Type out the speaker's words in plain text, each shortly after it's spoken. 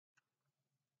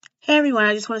Hey everyone,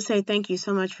 I just want to say thank you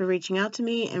so much for reaching out to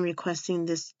me and requesting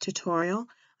this tutorial.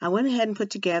 I went ahead and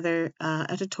put together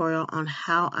a tutorial on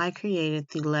how I created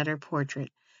the letter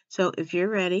portrait. So if you're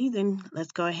ready, then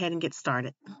let's go ahead and get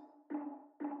started.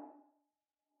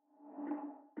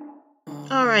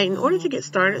 Alright, in order to get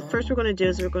started, first we're going to do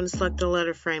is we're going to select the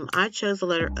letter frame. I chose the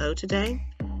letter O today.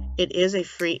 It is a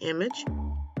free image.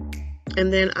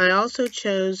 And then I also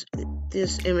chose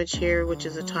this image here, which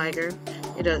is a tiger.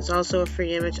 It is also a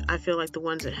free image. I feel like the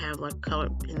ones that have like color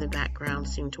in the background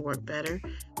seem to work better.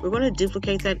 We're going to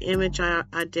duplicate that image. I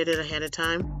did it ahead of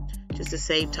time just to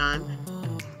save time.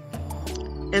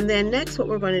 And then next what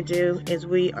we're going to do is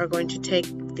we are going to take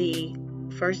the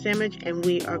first image and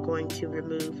we are going to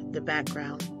remove the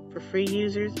background. For free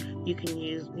users, you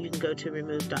can go to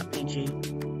remove.bg.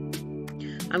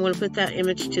 I'm going to put that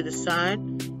image to the side,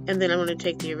 and then I'm going to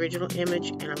take the original image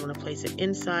and I'm going to place it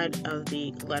inside of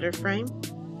the letter frame.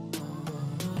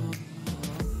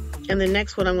 And then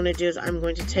next what I'm going to do is I'm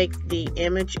going to take the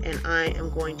image and I am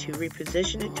going to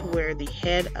reposition it to where the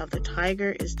head of the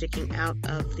tiger is sticking out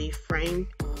of the frame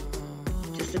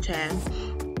just a tad.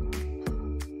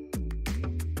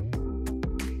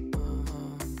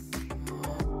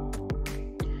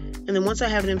 And then once I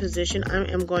have it in position,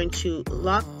 I am going to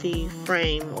lock the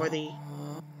frame or the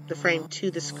frame to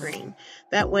the screen.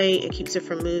 That way it keeps it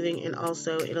from moving, and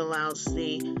also it allows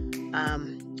the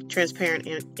transparent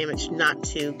image not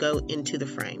to go into the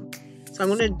frame. So I'm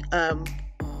going to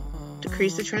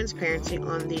decrease the transparency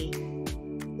on the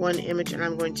one image, and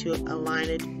I'm going to align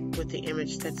it with the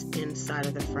image that's inside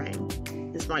of the frame.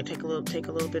 This might take a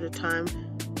little bit of time,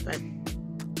 but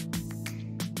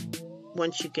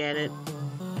once you get it,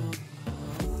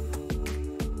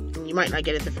 you might not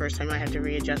get it the first time, I have to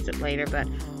readjust it later, but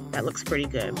that looks pretty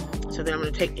good. So then I'm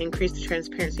going to increase the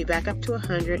transparency back up to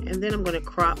 100, and then I'm going to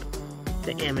crop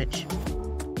the image.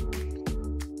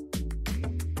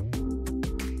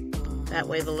 That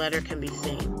way the letter can be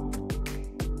seen.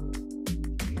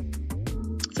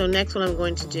 So next what I'm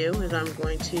going to do is I'm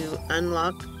going to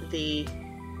unlock the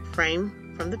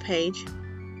frame from the page,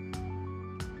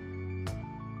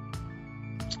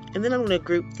 and then I'm going to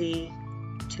group the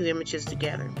two images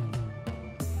together.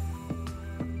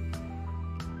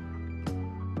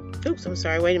 Oops, I'm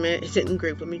sorry, wait a minute, it didn't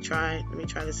group. Let me try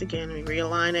this again. Let me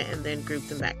realign it and then group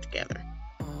them back together.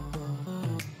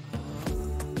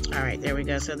 Alright, there we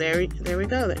go. So there we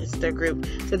go. They're grouped.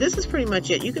 So this is pretty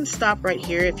much it. You can stop right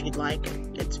here if you'd like.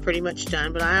 It's pretty much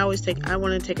done, but I want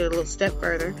to take it a little step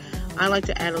further. I like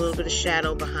to add a little bit of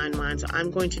shadow behind mine. So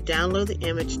I'm going to download the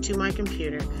image to my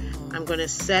computer. I'm going to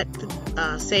save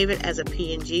it as a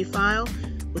PNG file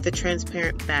with a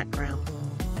transparent background.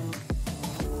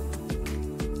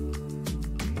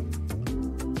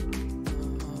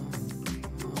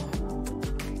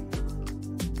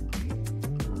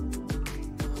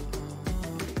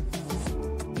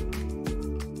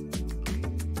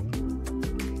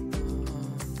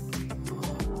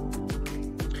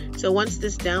 So once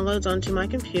this downloads onto my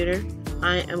computer,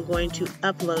 I am going to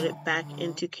upload it back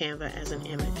into Canva as an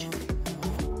image.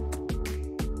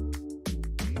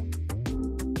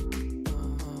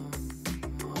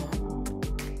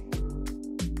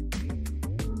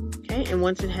 Okay, and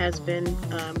once it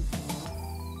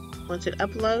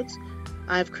uploads,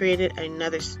 I've created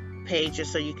another page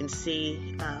just so you can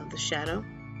see the shadow.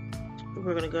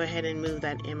 We're going to go ahead and move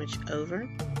that image over.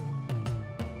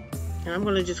 And I'm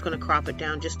just going to crop it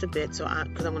down just a bit, because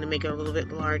I'm going to make it a little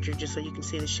bit larger just so you can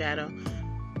see the shadow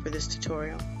for this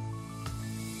tutorial.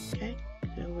 Okay,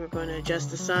 so we're going to adjust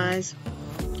the size,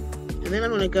 and then I'm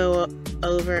going to go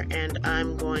over and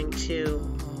I'm going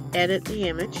to edit the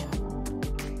image.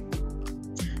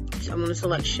 So I'm going to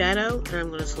select shadow and I'm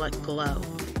going to select glow.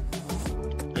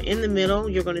 In the middle,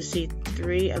 you're going to see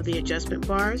 3 of the adjustment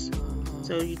bars.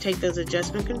 So you take those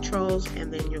adjustment controls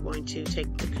and then you're going to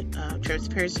take the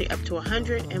transparency up to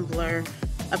 100 and blur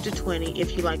up to 20.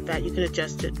 If you like that, you can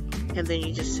adjust it, and then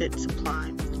you just hit apply.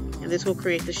 And this will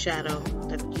create the shadow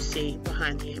that you see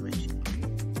behind the image.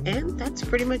 And that's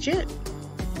pretty much it.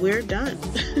 We're done.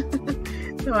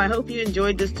 So I hope you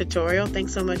enjoyed this tutorial.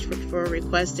 Thanks so much for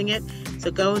requesting it.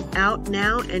 So go out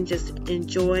now and just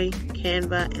enjoy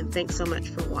Canva, and thanks so much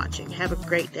for watching. Have a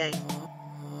great day.